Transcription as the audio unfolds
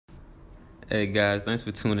Hey guys, thanks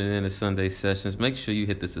for tuning in to Sunday Sessions. Make sure you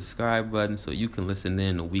hit the subscribe button so you can listen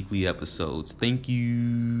in to weekly episodes. Thank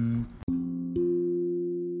you.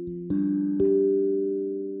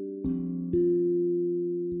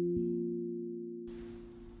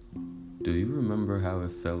 Do you remember how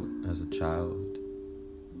it felt as a child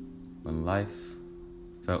when life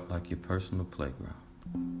felt like your personal playground?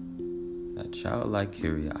 That childlike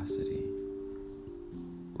curiosity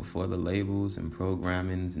before the labels and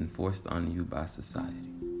programmings enforced on you by society.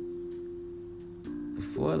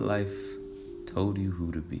 Before life told you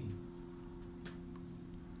who to be.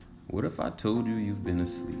 What if I told you you've been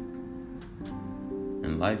asleep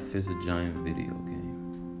and life is a giant video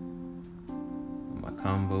game? My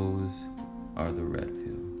combos are the red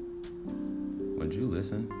pill. Would you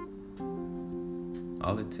listen?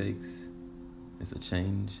 All it takes is a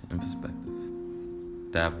change in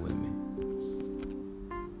perspective. Dive with me.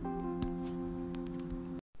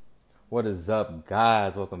 What is up,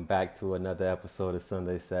 guys? Welcome back to another episode of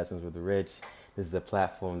Sunday Sessions with Rich. This is a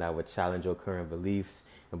platform that would challenge your current beliefs,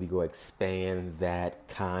 and we go expand that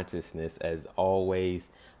consciousness. As always,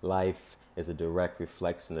 life is a direct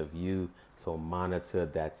reflection of you, so monitor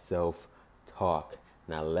that self-talk.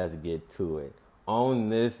 Now let's get to it. On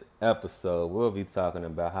this episode, we'll be talking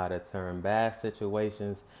about how to turn bad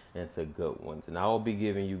situations into good ones. And I will be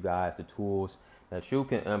giving you guys the tools that you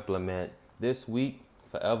can implement this week,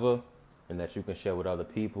 forever, and that you can share with other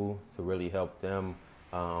people to really help them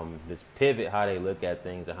just pivot how they look at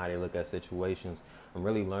things and how they look at situations. I'm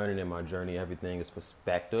really learning in my journey, everything is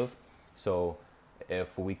perspective. So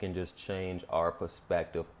if we can just change our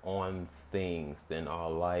perspective on things, then our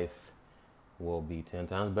life will be 10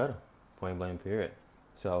 times better. Point blank period.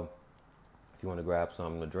 So if you want to grab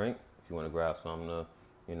something to drink, if you want to grab something to,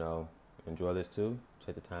 enjoy this too,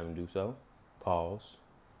 take the time to do so. Pause,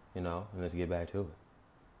 and let's get back to it.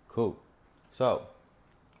 Cool. So,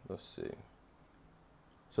 let's see.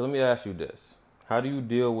 So let me ask you this. How do you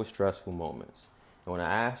deal with stressful moments? And when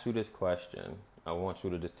I ask you this question, I want you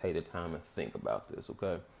to just take the time and think about this,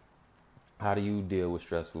 okay? How do you deal with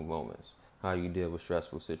stressful moments? How do you deal with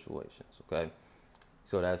stressful situations, okay?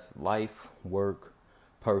 So that's life, work,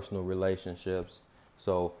 personal relationships.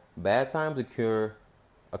 So bad times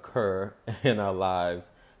occur in our lives,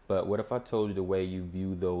 but what if I told you the way you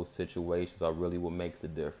view those situations are really what makes the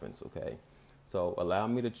difference, okay? So allow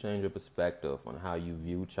me to change your perspective on how you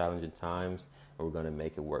view challenging times, and we're going to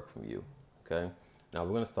make it work for you, okay? Now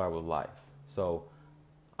we're going to start with life. So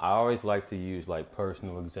I always like to use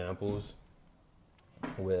personal examples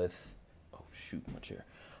with, my chair.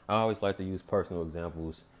 I always like to use personal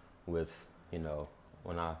examples with,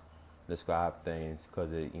 when I describe things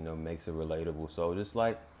because it, makes it relatable. So just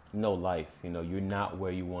life, you're not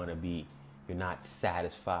where you want to be. You're not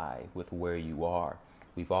satisfied with where you are.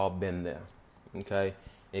 We've all been there, okay?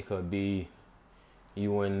 It could be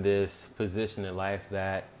you in this position in life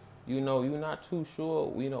that, you're not too sure,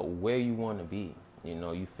 where you want to be.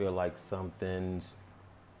 You feel like something's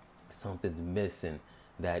missing,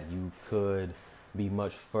 that you could be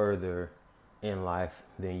much further in life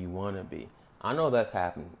than you want to be. I know that's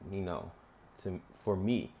happened, for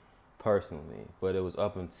me personally, but it was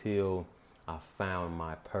up until I found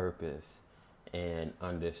my purpose and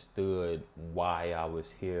understood why I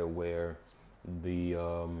was here, where the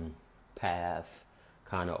path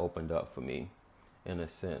kind of opened up for me in a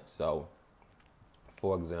sense. So,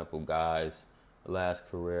 for example, guys, the last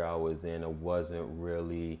career I was in, it wasn't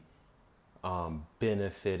really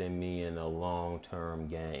benefiting me in a long-term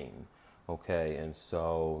gain. Okay, and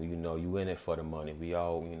so, you in it for the money. We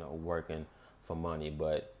all, working for money,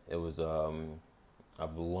 but it was,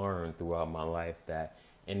 I've learned throughout my life that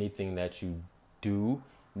anything that you do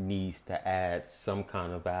needs to add some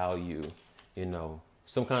kind of value,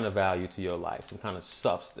 some kind of value to your life, some kind of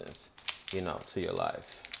substance, to your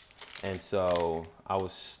life. And so I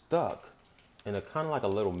was stuck in a kind of like a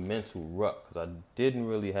little mental rut because I didn't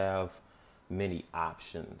really have many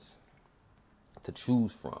options to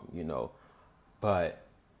choose from, but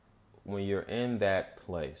when you're in that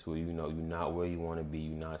place where you're not where you want to be,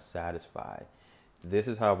 you're not satisfied, this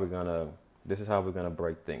is how we're gonna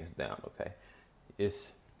break things down, okay?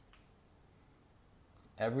 It's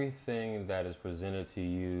everything that is presented to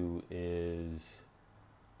you is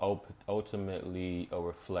ultimately a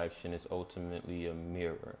reflection, it's ultimately a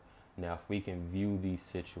mirror. Now, if we can view these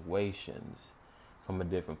situations from a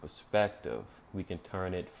different perspective, we can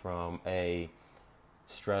turn it from a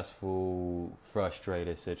stressful,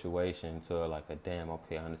 frustrated situation to like a damn,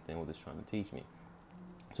 okay, I understand what this is trying to teach me.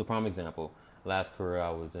 So prime example, last career I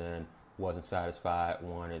was in, wasn't satisfied,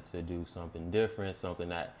 wanted to do something different, something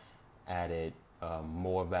that added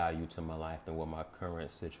more value to my life than what my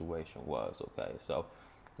current situation was. Okay, so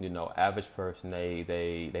average person,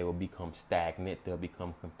 they will become stagnant, they'll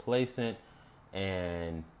become complacent,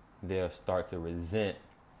 and they'll start to resent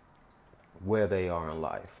where they are in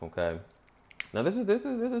life. Okay, now this is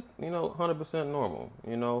 100% normal,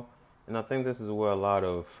 and I think this is where a lot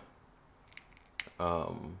of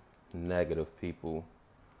negative people.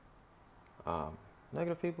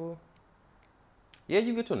 Yeah,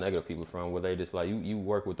 you get your negative people from where they just like you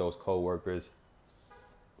work with those coworkers.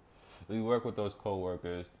 You work with those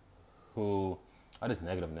coworkers who are just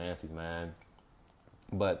negative Nancy's, man.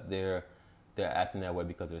 But they're acting that way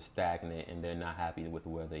because they're stagnant and they're not happy with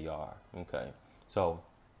where they are. Okay, so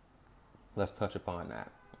let's touch upon that.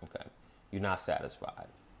 Okay, you're not satisfied.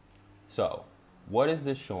 So, what is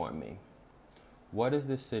this showing me? What is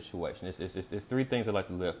this situation? It's three things I like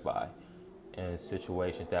to live by. And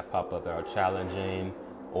situations that pop up that are challenging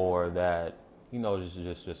or that,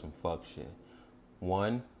 just some fuck shit.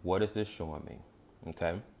 One, what is this showing me?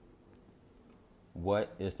 Okay.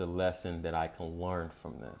 What is the lesson that I can learn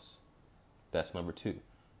from this? That's number two.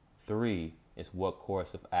 Three is what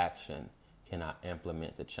course of action can I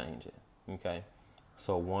implement to change it? Okay.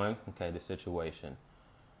 So one, the situation.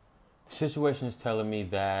 The situation is telling me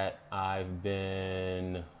that I've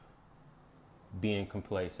been being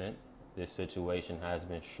complacent. This situation has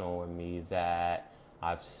been showing me that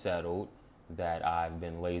I've settled, that I've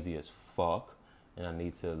been lazy as fuck, and I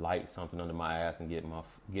need to light something under my ass and get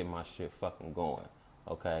my shit fucking going,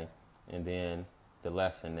 okay? And then the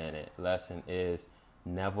lesson in it. Lesson is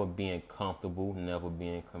never being comfortable, never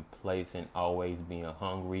being complacent, always being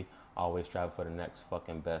hungry, always striving for the next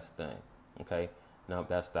fucking best thing, okay? Now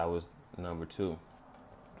that was number two.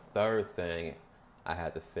 Third thing I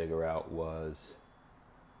had to figure out was,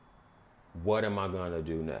 what am I going to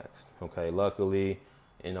do next? Okay, luckily,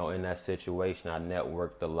 in that situation, I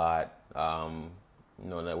networked a lot,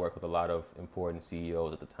 networked with a lot of important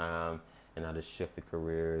CEOs at the time, and I just shifted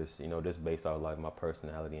careers, just based off like my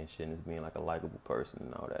personality and shit, and just being like a likable person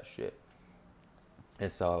and all that shit. And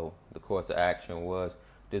so the course of action was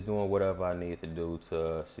just doing whatever I need to do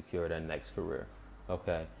to secure that next career,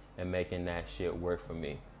 okay, and making that shit work for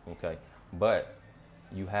me, okay. But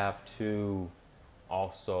you have to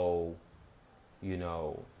also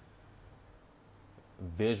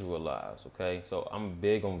visualize, okay? So I'm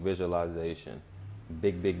big on visualization.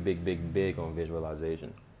 Big on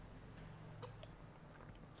visualization.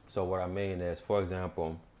 So what I mean is, for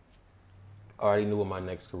example, I already knew what my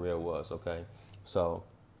next career was, okay? So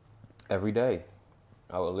every day,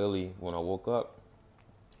 I would literally, when I woke up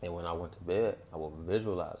and when I went to bed, I would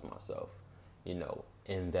visualize myself, in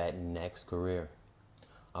that next career.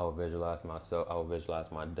 I would visualize myself. I would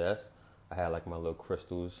visualize my desk. I had like my little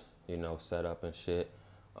crystals, set up and shit.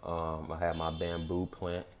 I had my bamboo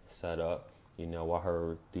plant set up. I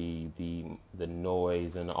heard the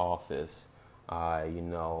noise in the office. I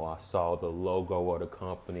saw the logo of the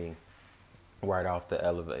company right off the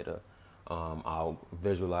elevator. I'll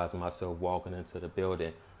visualize myself walking into the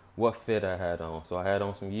building. What fit I had on? So I had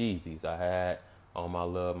on some Yeezys. I had on my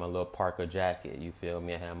little Parker jacket. You feel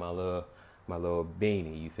me? I had my little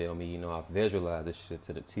beanie. You feel me? I visualize this shit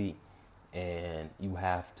to the T. And you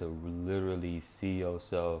have to literally see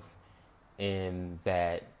yourself in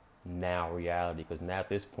that now reality, because now at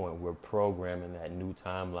this point we're programming that new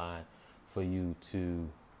timeline for you to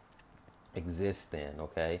exist in.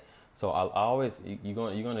 Okay, so I'll always you're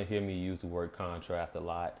gonna hear me use the word contrast a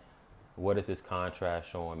lot. What is this contrast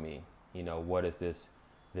showing me? What is this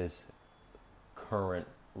current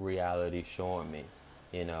reality showing me?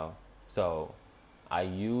 So I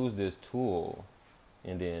use this tool.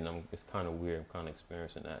 And then it's kind of weird. I'm kind of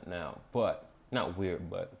experiencing that now. But, not weird,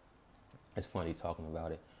 but it's funny talking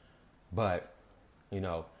about it. But,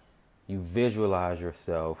 you visualize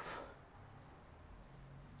yourself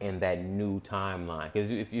in that new timeline. Because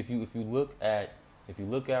if you look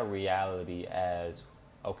at reality as,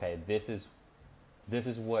 okay, this is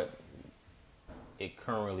what it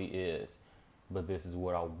currently is, but this is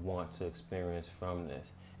what I want to experience from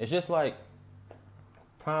this. It's just like,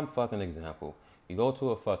 prime fucking example. You go to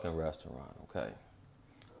a fucking restaurant, okay,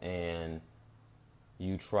 and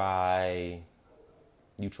you try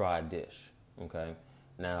a dish, okay.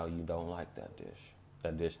 Now you don't like that dish.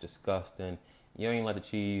 That dish disgusting. You ain't like the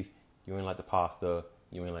cheese. You ain't like the pasta.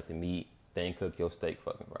 You ain't like the meat. They ain't cook your steak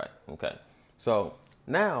fucking right, okay. So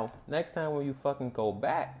now, next time when you fucking go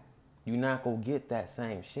back, you're not gonna get that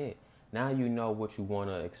same shit. Now you know what you want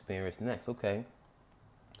to experience next, okay.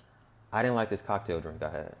 I didn't like this cocktail drink I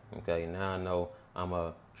had, okay. Now I know I'm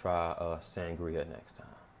going to try a sangria next time,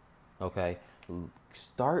 okay.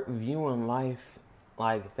 start viewing life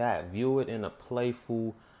like that. View it in a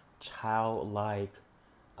playful, childlike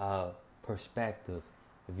perspective,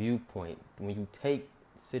 viewpoint. When you take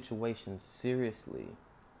situations seriously,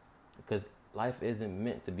 because life isn't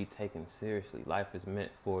meant to be taken seriously. Life is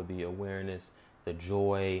meant for the awareness, the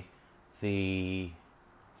joy, the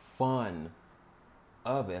fun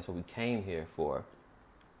of it. That's what we came here for.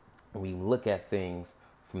 When we look at things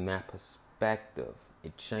from that perspective,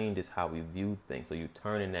 it changes how we view things. So you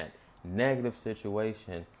turn in that negative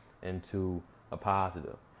situation into a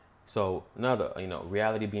positive. So another,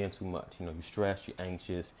 reality being too much. You're stressed, you're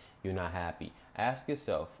anxious, you're not happy. Ask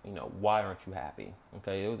yourself, why aren't you happy?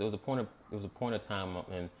 Okay, it was a point of time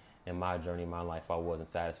in my journey, in my life, I wasn't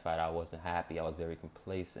satisfied, I wasn't happy, I was very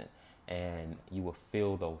complacent, and you will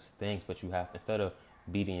feel those things. But you have, instead of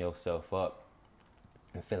beating yourself up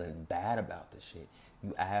and feeling bad about the shit,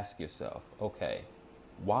 you ask yourself, okay,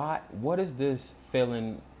 what is this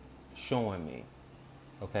feeling showing me?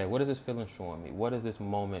 Okay, what is this feeling showing me? What is this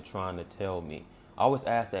moment trying to tell me? I always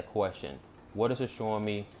ask that question. What is it showing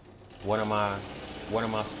me? What am I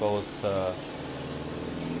supposed to...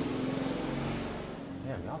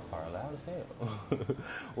 Damn, y'all are loud as hell.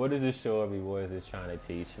 What is it showing me? What is it trying to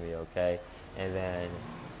teach me, okay? And then...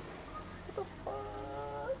 What the fuck?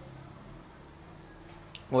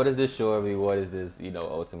 What is this showing me? What is this,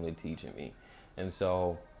 ultimately teaching me? And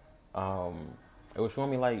so... it was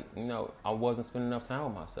showing me I wasn't spending enough time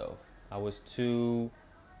with myself. I was too,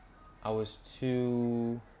 what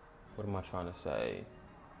am I trying to say?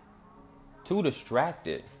 Too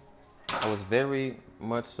distracted. I was very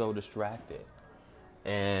much so distracted.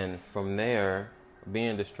 And from there,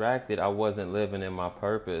 being distracted, I wasn't living in my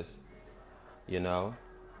purpose, and,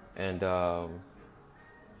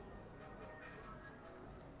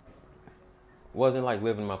 wasn't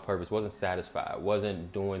living my purpose, wasn't satisfied,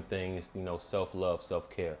 wasn't doing things, self-love,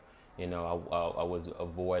 self-care. I was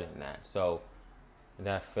avoiding that. So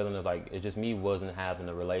that feeling of it's just me wasn't having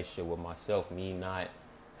a relationship with myself, me not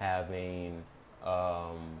having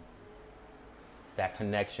that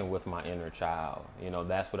connection with my inner child.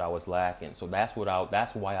 That's what I was lacking. So that's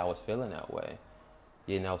why I was feeling that way.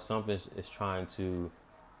 Something is trying to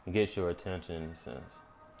get your attention in a sense.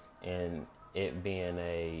 And it being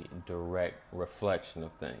a direct reflection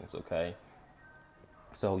of things, okay?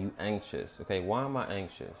 So you anxious, okay? Why am I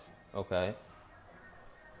anxious, okay?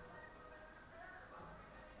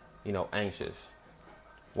 Anxious.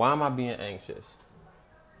 Why am I being anxious?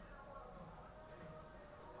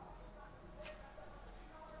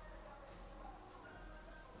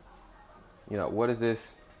 What is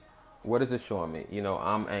this showing me?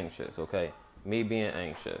 I'm anxious, okay? Me being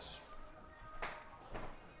anxious.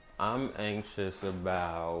 I'm anxious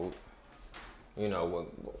about,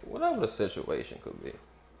 whatever the situation could be,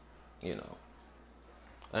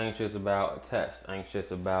 Anxious about a test,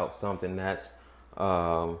 anxious about something that's,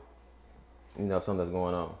 something that's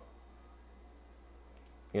going on,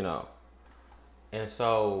 And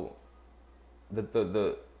so,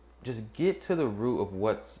 the just get to the root of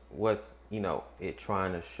what's it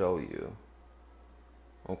trying to show you,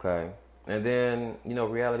 okay? And then,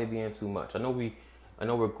 reality being too much. I know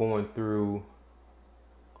we're going through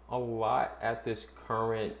a lot at this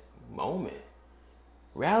current moment.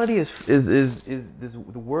 Reality is this,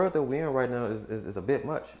 the world that we're in right now is a bit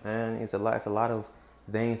much, and it's a lot of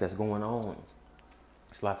things that's going on.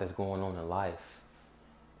 It's a lot that's going on in life,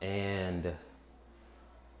 and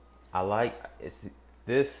I don't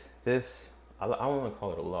want to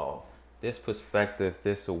call it a law. This perspective,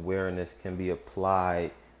 this awareness can be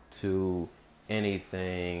applied to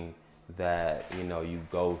anything that you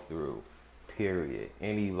go through, period.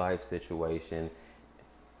 Any life situation,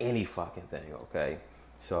 any fucking thing, okay?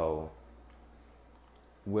 So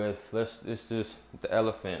let's just the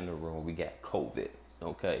elephant in the room, we got COVID,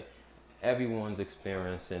 okay? Everyone's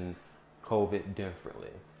experiencing COVID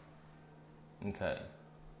differently, okay?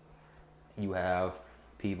 You have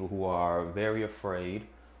people who are very afraid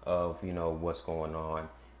of what's going on,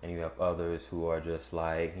 and you have others who are just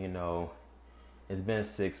it's been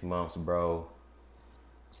 6 months, bro.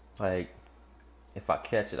 If I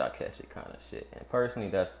catch it, I catch it kind of shit. And personally,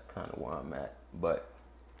 that's kind of where I'm at. But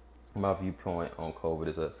my viewpoint on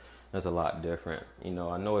COVID is a lot different. I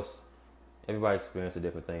know everybody experiences a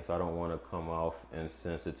different thing, so I don't want to come off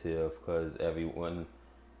insensitive because everyone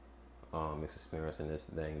is experiencing this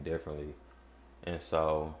thing differently. And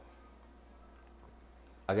so,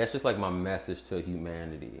 I guess just my message to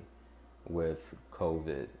humanity with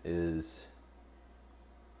COVID is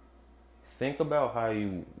think about how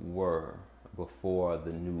you were before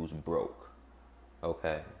the news broke.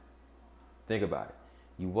 Okay? Think about it.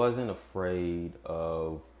 You wasn't afraid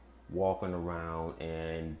of walking around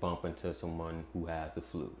and bumping into someone who has the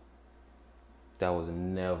flu. That was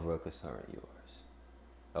never a concern of yours.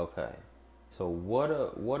 Okay. So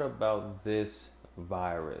what about this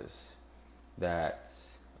virus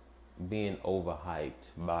that's being overhyped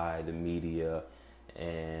by the media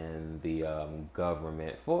and the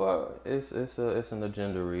government for it's an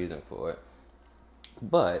agenda reason for it,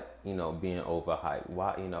 but being overhyped?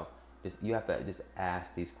 Why you have to just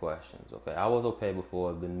ask these questions. Okay, I was okay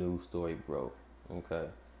before the news story broke. Okay,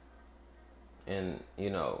 and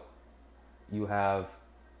you have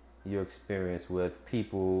your experience with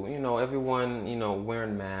people, everyone,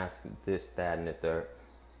 wearing masks, this, that, and the third.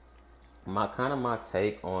 My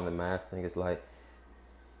take on the mask thing is like,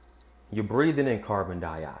 you're breathing in carbon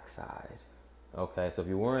dioxide. Okay, so if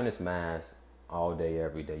you're wearing this mask all day,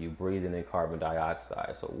 every day, you're breathing in carbon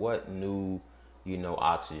dioxide. So what new,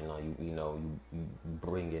 oxygen are you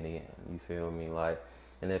bringing in? You feel me? Like,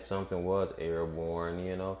 and if something was airborne,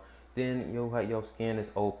 then your skin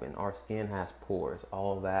is open. Our skin has pores.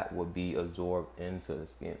 All that would be absorbed into the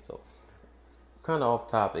skin. So kind of off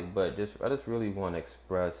topic, but I just really want to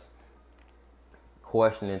express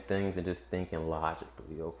questioning things and just thinking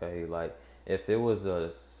logically. Okay, like if it was a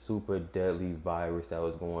super deadly virus that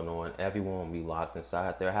was going on, everyone would be locked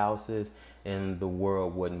inside their houses and the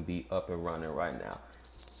world wouldn't be up and running right now.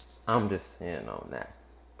 I'm just saying on that.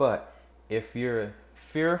 But if you're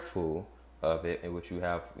fearful of it, and which you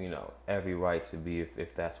have, every right to be,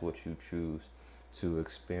 if that's what you choose to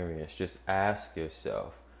experience, just ask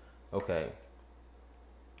yourself, okay,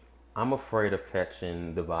 I'm afraid of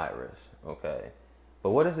catching the virus, okay, but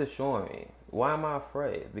what is it showing me? Why am I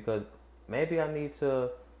afraid? Because maybe I need to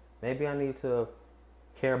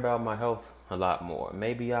care about my health a lot more.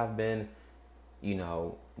 Maybe I've been,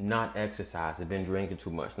 not exercising, been drinking too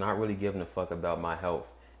much, not really giving a fuck about my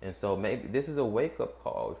health. And so maybe this is a wake-up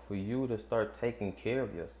call for you to start taking care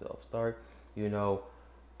of yourself. Start,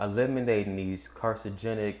 eliminating these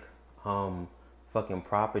carcinogenic fucking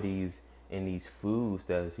properties in these foods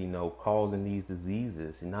that's, causing these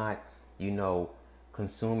diseases. Not,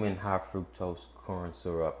 consuming high fructose corn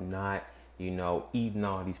syrup. Not, eating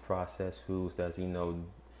all these processed foods that's,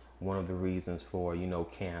 one of the reasons for,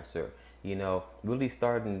 cancer. Really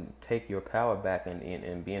starting to take your power back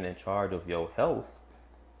and being in charge of your health.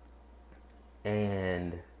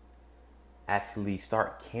 And actually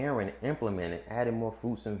start caring and implementing, adding more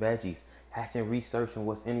fruits and veggies, actually researching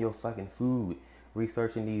what's in your fucking food,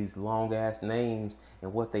 researching these long ass names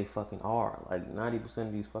and what they fucking are. Like 90%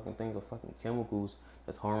 of these fucking things are fucking chemicals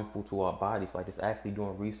that's harmful to our bodies. Like, it's actually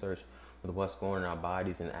doing research with what's going on in our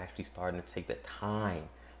bodies and actually starting to take the time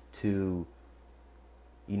to,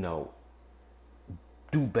 do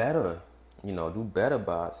better, do better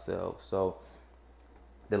by ourselves. So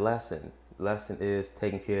the lesson is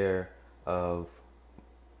taking care of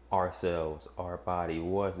ourselves, our body.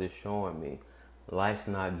 What is this showing me? Life's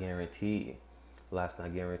not guaranteed. So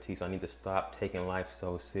I need to stop taking life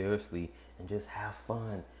so seriously and just have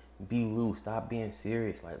fun. Be loose. Stop being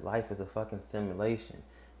serious. Like, life is a fucking simulation.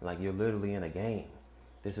 Like, you're literally in a game.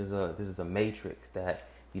 This is a matrix that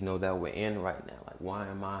that we're in right now. Like, why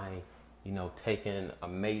am I taking a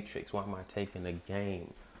matrix? Why am I taking a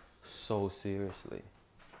game so seriously?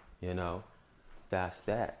 That's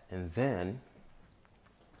that. And then,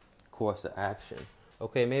 course of action.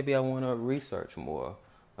 Okay, maybe I want to research more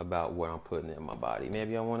about what I'm putting in my body.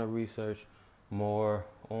 Maybe I want to research more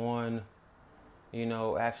on,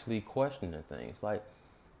 actually questioning things. Like,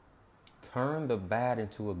 turn the bad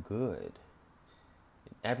into a good.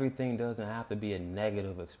 Everything doesn't have to be a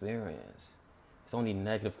negative experience. It's only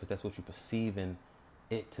negative because that's what you're perceiving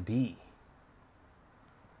it to be.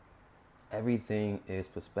 Everything is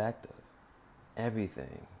perspective.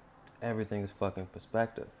 Everything is fucking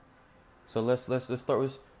perspective. So let's start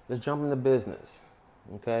with, let's jump into business.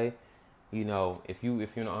 Okay, if you're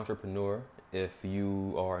an entrepreneur, if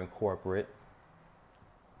you are in corporate,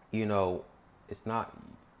 it's not.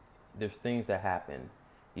 There's things that happen.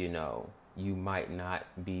 You might not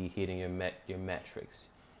be hitting your metrics.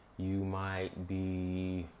 You might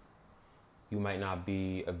not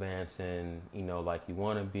be advancing. Like you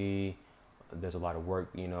want to be. There's a lot of work,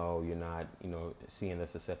 you're not, seeing the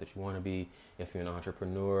success that you want to be. If you're an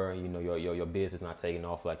entrepreneur, your business is not taking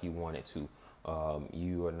off like you want it to.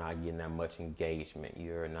 You are not getting that much engagement.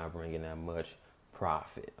 You're not bringing that much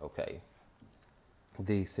profit, okay?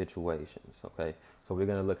 These situations, okay? So we're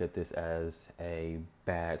going to look at this as a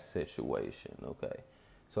bad situation, okay?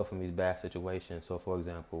 So from these bad situations, so for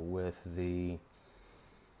example, with you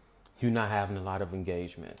not having a lot of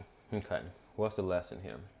engagement, okay, what's the lesson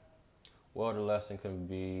here? Well, the lesson can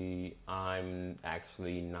be I'm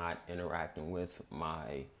actually not interacting with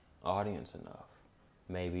my audience enough.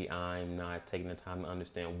 Maybe I'm not taking the time to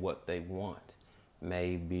understand what they want.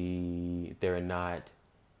 Maybe they're not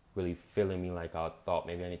really feeling me like I thought.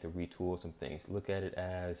 Maybe I need to retool some things. Look at it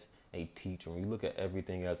as a teacher. When you look at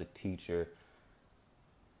everything as a teacher,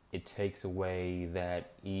 it takes away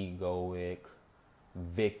that egoic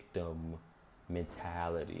victim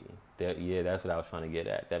mentality. That's what I was trying to get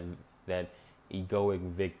at. That egoic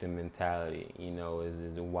victim mentality,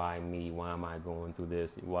 is why me? Why am I going through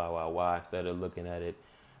this? Why? Instead of looking at it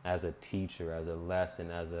as a teacher, as a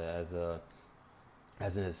lesson, as an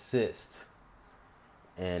assist,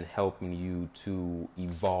 and helping you to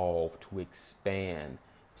evolve, to expand.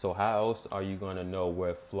 So how else are you going to know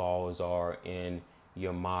where flaws are in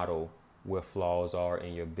your model, where flaws are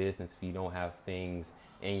in your business, if you don't have things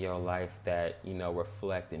in your life that,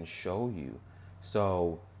 reflect and show you?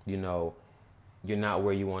 So, you're not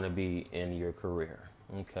where you want to be in your career.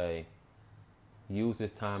 Okay. Use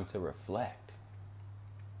this time to reflect.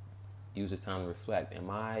 Am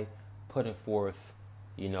I putting forth,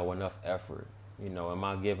 enough effort? Am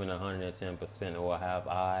I giving 110%, or have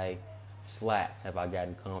I slacked? Have I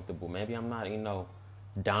gotten comfortable? Maybe I'm not,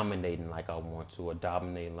 dominating like I want to, or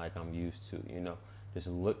dominating like I'm used to, just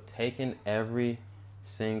taking every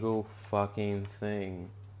single fucking thing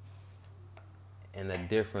in a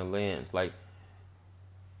different lens. Like,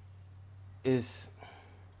 you just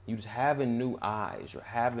having new eyes, you're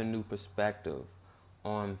having new perspective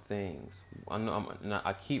on things. I know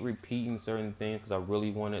I keep repeating certain things because I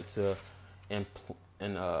really wanted to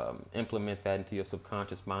implement that into your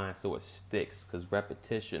subconscious mind so it sticks, because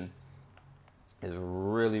repetition is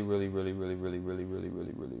really, really, really, really, really, really, really,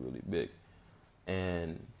 really, really, really big.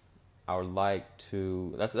 And I would like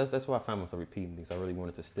to. That's why I find myself repeating things. I really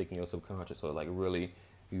wanted to stick in your subconscious, so like really,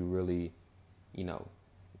 you really,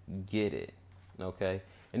 get it. Okay.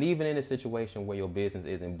 And even in a situation where your business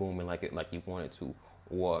isn't booming like you want it to,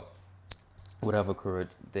 or whatever current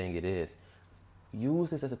thing it is, use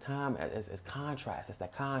this as a time as contrast. That's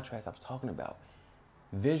that contrast I was talking about.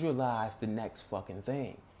 Visualize the next fucking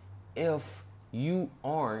thing. If you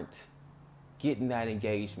aren't getting that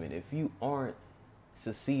engagement, if you aren't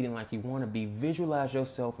succeeding like you want to be, visualize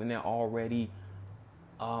yourself in that already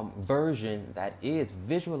version that is.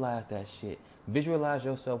 Visualize that shit. Visualize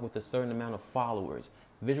yourself with a certain amount of followers.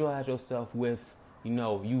 Visualize yourself with,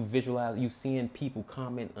 you seeing people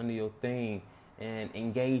comment under your thing and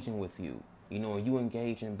engaging with you, and you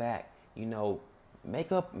engaging back,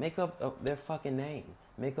 make up their fucking name.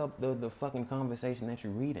 Make up the fucking conversation that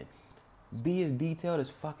you're reading. Be as detailed as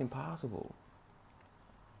fucking possible.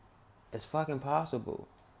 It's fucking possible.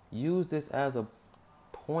 Use this as a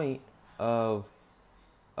point of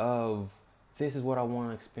this is what I want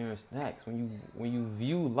to experience next. When you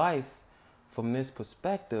view life from this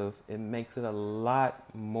perspective, it makes it a lot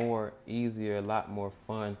more easier, a lot more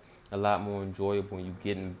fun, a lot more enjoyable when you're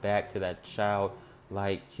getting back to that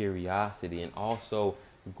childlike curiosity, and also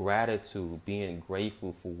gratitude, being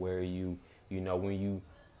grateful for where when you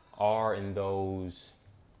are in those,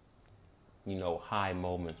 high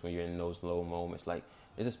moments, when you're in those low moments. Like,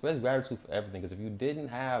 it's express gratitude for everything, because if you didn't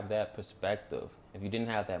have that perspective, if you didn't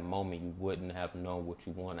have that moment, you wouldn't have known what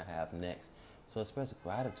you want to have next. So express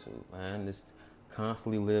gratitude, man. Just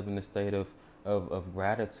constantly live in the state of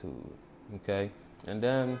gratitude. Okay? And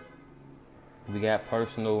then we got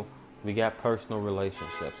personal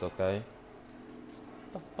relationships, okay?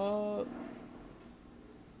 What the fuck?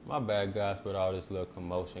 My bad, guys, with all this little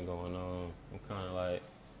commotion going on. I'm kind of like,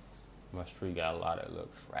 my street got a lot of little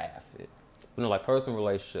traffic. But like personal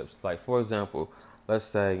relationships, like for example, let's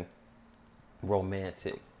say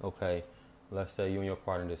romantic, okay? Let's say you and your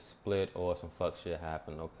partner just split, or some fuck shit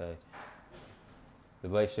happened, okay? The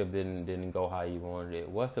relationship didn't go how you wanted it.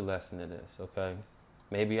 What's the lesson in this, okay?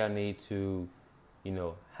 Maybe I need to,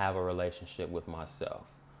 have a relationship with myself,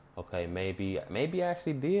 okay? Maybe I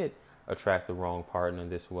actually did attract the wrong partner.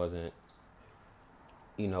 This wasn't,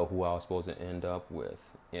 who I was supposed to end up with,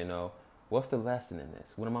 What's the lesson in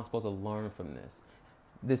this? What am I supposed to learn from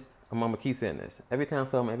this? I'm gonna keep saying this. Every time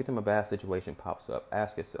a bad situation pops up,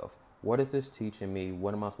 ask yourself, what is this teaching me?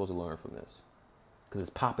 What am I supposed to learn from this? Because it's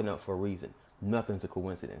popping up for a reason. Nothing's a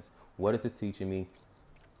coincidence. What is this teaching me?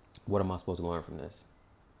 What am I supposed to learn from this?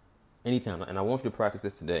 Anytime, and I want you to practice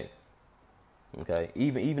this today. Okay,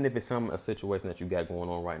 even if it's a situation that you got going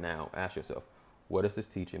on right now, ask yourself, what is this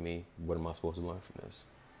teaching me? What am I supposed to learn from this?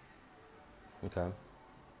 Okay.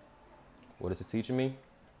 What is it teaching me?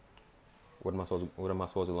 What am I supposed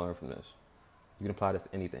to learn from this? You can apply this to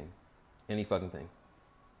anything, any fucking thing.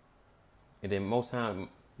 And then most time,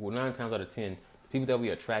 well, 9 times out of 10, the people that we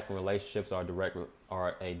attract in relationships are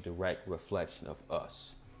a direct reflection of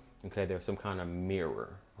us. Okay, they're some kind of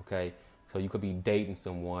mirror. Okay, so you could be dating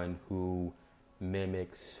someone who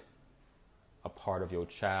mimics a part of your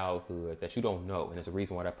childhood that you don't know, and there's a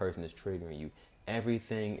reason why that person is triggering you.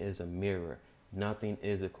 Everything is a mirror. Nothing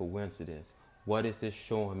is a coincidence. What is this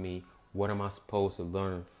showing me? What am I supposed to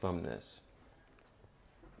learn from this?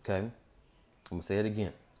 Okay, I'm gonna say it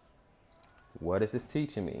again. What is this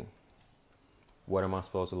teaching me? What am I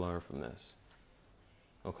supposed to learn from this?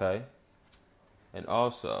 Okay, and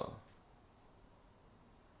also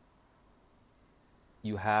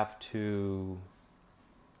you have to,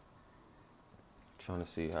 trying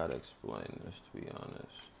to see how to explain this, to be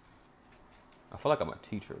honest. I feel like I'm a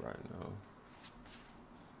teacher right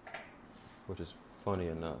now, which is funny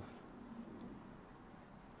enough.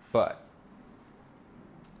 But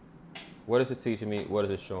what is it teaching me? What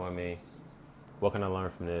is it showing me? What can I learn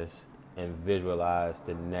from this? And visualize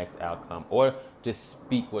the next outcome, or just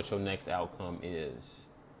speak what your next outcome is.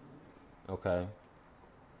 Okay?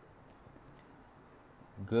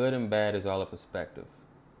 Good and bad is all a perspective.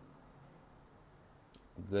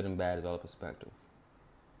 Good and bad is all a perspective.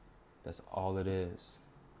 That's all it is.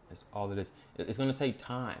 That's all it is. It's going to take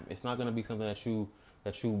time. It's not going to be something that you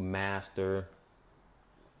master.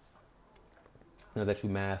 That you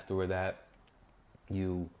master, or that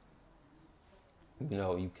you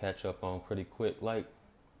catch up on pretty quick. Like,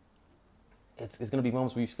 it's going to be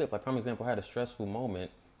moments where you slip. Like, for example, I had a stressful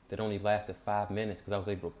moment that only lasted 5 minutes because I was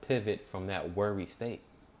able to pivot from that worry state.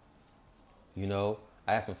 I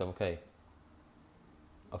asked myself, okay,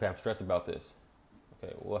 I'm stressed about this.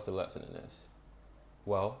 Okay, what's the lesson in this?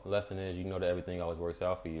 Well, the lesson is that everything always works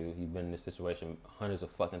out for you. You've been in this situation hundreds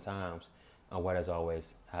of fucking times. And what has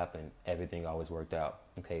always happened? Everything always worked out.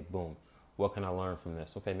 Okay, boom. What can I learn from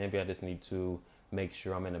this? Okay, maybe I just need to make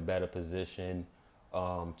sure I'm in a better position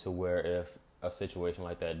to where if a situation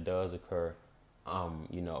like that does occur,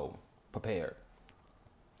 prepared.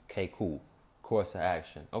 Okay, cool. Course of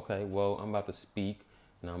action. Okay, well, I'm about to speak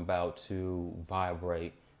and I'm about to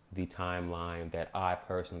vibrate the timeline that I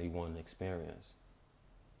personally want to experience.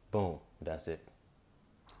 Boom, that's it.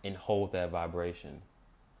 And hold that vibration.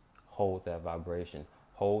 Hold that vibration.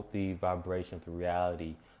 Hold the vibration, the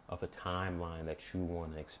reality of the timeline that you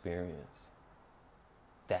want to experience.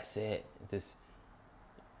 That's it.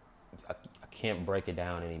 I can't break it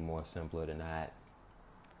down any more simpler than that.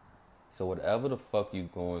 So whatever the fuck you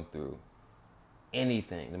going through,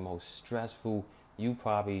 anything, the most stressful, you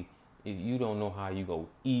probably, if you don't know how you go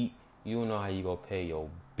eat, you don't know how you go pay your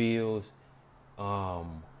bills,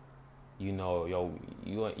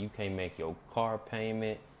 you can't make your car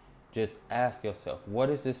payment. Just ask yourself, what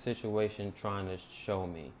is this situation trying to show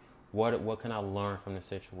me? What can I learn from the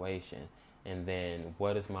situation? And then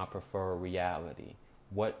what is my preferred reality?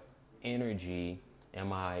 What energy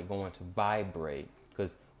am I going to vibrate?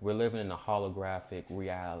 Because we're living in a holographic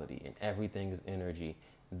reality and everything is energy.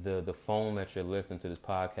 The phone that you're listening to this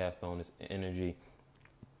podcast on is energy.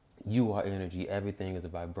 You are energy. Everything is a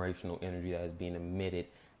vibrational energy that is being emitted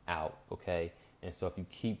out, okay? And so if you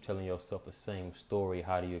keep telling yourself the same story,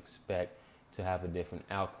 how do you expect to have a different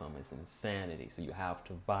outcome? It's insanity. So you have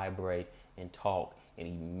to vibrate and talk and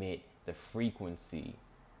emit the frequency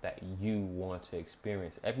that you want to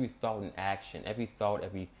experience. Every thought and action, every thought,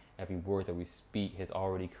 every word that we speak has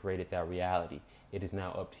already created that reality. It is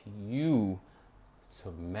now up to you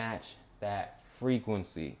to match that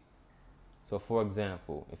frequency. So for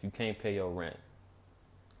example, if you can't pay your rent,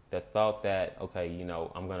 the thought that, okay,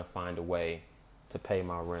 I'm going to find a way to pay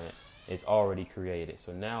my rent is already created.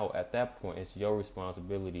 So now at that point, it's your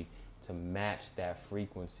responsibility to match that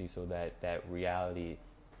frequency so that that reality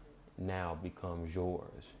now becomes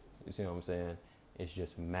yours. You see what I'm saying? It's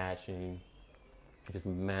just matching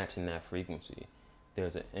that frequency.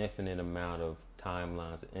 There's an infinite amount of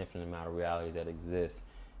timelines, an infinite amount of realities that exist,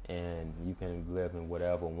 and you can live in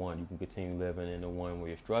whatever one. You can continue living in the one where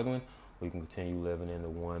you're struggling, or you can continue living in the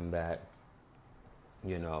one that,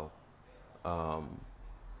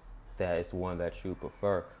 that is the one that you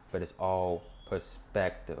prefer. But it's all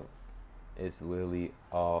perspective. It's really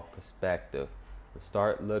all perspective.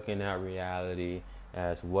 Start looking at reality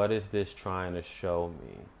as, what is this trying to show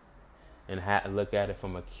me? And look at it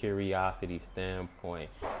from a curiosity standpoint,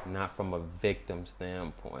 not from a victim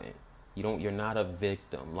standpoint. You're not a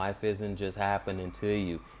victim. Life isn't just happening to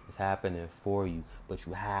you. It's happening for you. But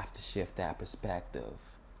you have to shift that perspective.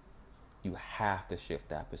 You have to shift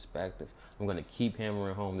that perspective. I'm going to keep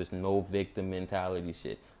hammering home this no victim mentality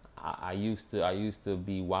shit. I used to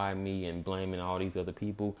be why me and blaming all these other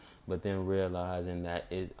people, but then realizing that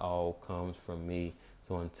it all comes from me.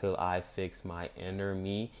 So until I fix my inner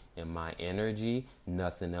me and my energy,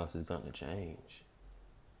 nothing else is gonna change.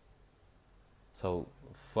 So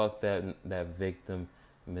fuck that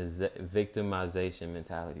victimization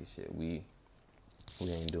mentality shit. We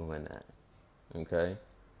ain't doing that. Okay?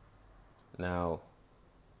 Now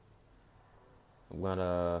I'm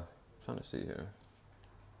trying to see here.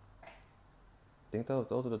 I think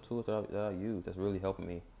those are the tools that I use that's really helping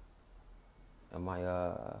me in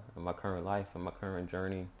my current life, in my current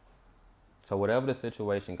journey. So whatever the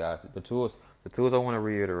situation, guys, the tools I want to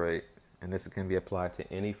reiterate, and this can be applied to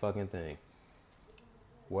any fucking thing.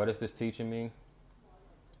 What is this teaching me?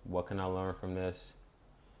 What can I learn from this?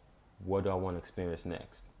 What do I want to experience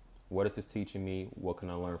next? What is this teaching me? What can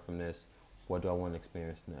I learn from this? What do I want to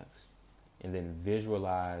experience next? And then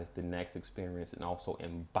visualize the next experience and also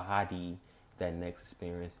embody that next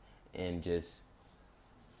experience and just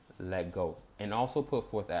let go. And also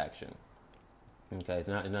put forth action. Okay, it's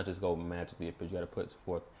not just go magically, but you got to put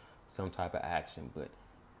forth some type of action. But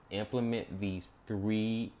implement these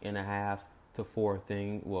 3.5 to 4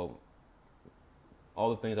 things. Well,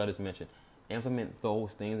 all the things I just mentioned. Implement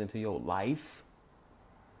those things into your life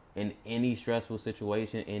in any stressful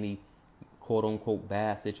situation, any quote unquote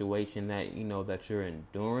bad situation that that you're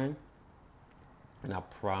enduring. And I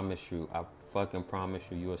fucking promise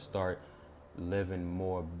you, you'll start living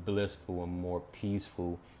more blissful and more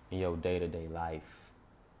peaceful in your day-to-day life.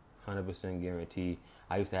 100% guarantee.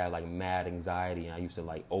 I used to have like mad anxiety, and I used to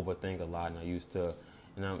like overthink a lot, and I used to,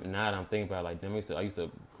 now that I'm thinking about it, like I used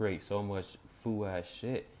to create so much fool ass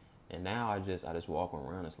shit, and now I just walk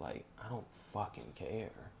around. It's like I don't fucking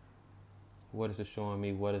care. What is this showing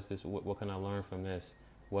me? What is this? What can I learn from this?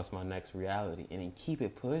 What's my next reality? And then keep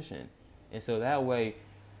it pushing. And so that way,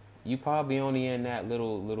 you probably only in that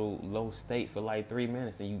little low state for like 3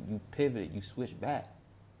 minutes, and you pivot, you switch back.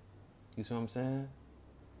 You see what I'm saying?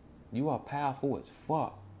 You are powerful as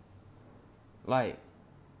fuck. Like,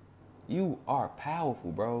 you are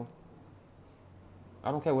powerful, bro.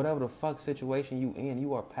 I don't care whatever the fuck situation you in,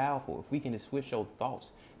 you are powerful. If we can just switch your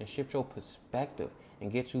thoughts and shift your perspective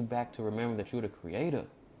and get you back to remember that you're the creator,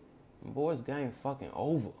 boys, game fucking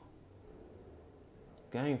over.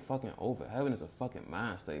 Game fucking over. Heaven is a fucking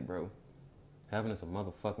mind state, bro. Heaven is a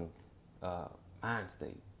motherfucking mind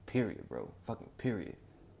state. Period, bro. Fucking period.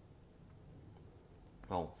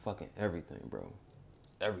 Oh, fucking everything, bro.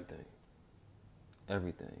 Everything.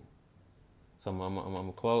 So I'm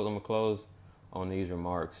gonna close on these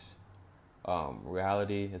remarks.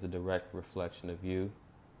 Reality is a direct reflection of you.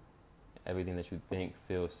 Everything that you think,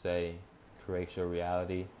 feel, say creates your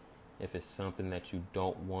reality. If it's something that you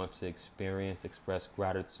don't want to experience, express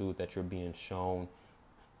gratitude that you're being shown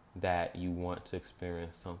that you want to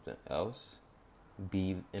experience something else.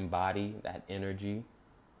 Embody that energy.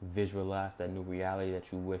 Visualize that new reality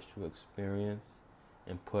that you wish to experience,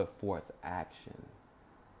 and put forth action.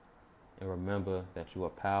 And remember that you are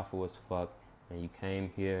powerful as fuck, and you came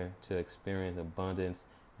here to experience abundance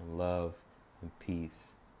and love and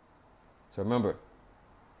peace. So remember,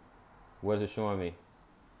 what is it showing me?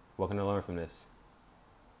 What can I learn from this?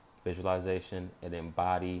 Visualization and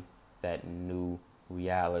embody that new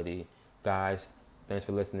reality. Guys, thanks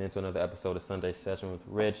for listening to another episode of Sunday Session with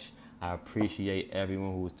Rich. I appreciate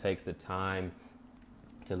everyone who takes the time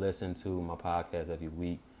to listen to my podcast every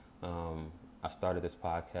week. I started this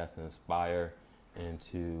podcast to inspire and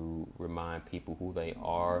to remind people who they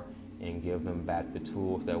are and give them back the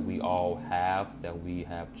tools that we all have, that we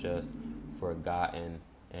have just forgotten.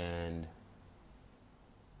 And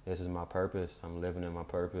this is my purpose. I'm living in my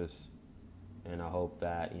purpose. And I hope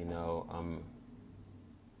that,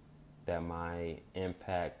 that my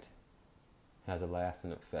impact has a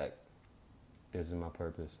lasting effect. This is my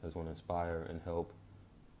purpose. I just want to inspire and help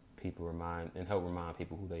people remind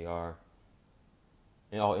people who they are.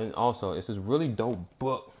 And also, it's this really dope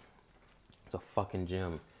book. It's a fucking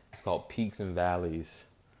gem. It's called Peaks and Valleys.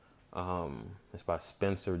 It's by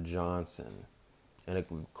Spencer Johnson. And it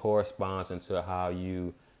corresponds into how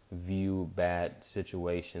you view bad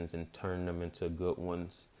situations and turn them into good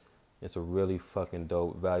ones. It's a really fucking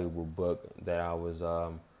dope, valuable book that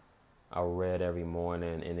I read every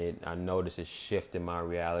morning, and I noticed it shifted my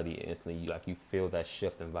reality instantly. Like, you feel that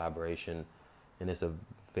shift in vibration, and it's a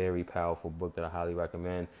very powerful book that I highly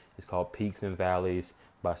recommend. It's called Peaks and Valleys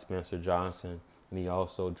by Spencer Johnson, and he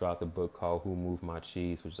also dropped a book called Who Moved My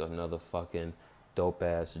Cheese, which is another fucking dope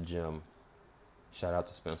ass gem. Shout out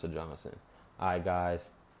to Spencer Johnson. All right,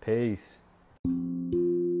 guys, peace.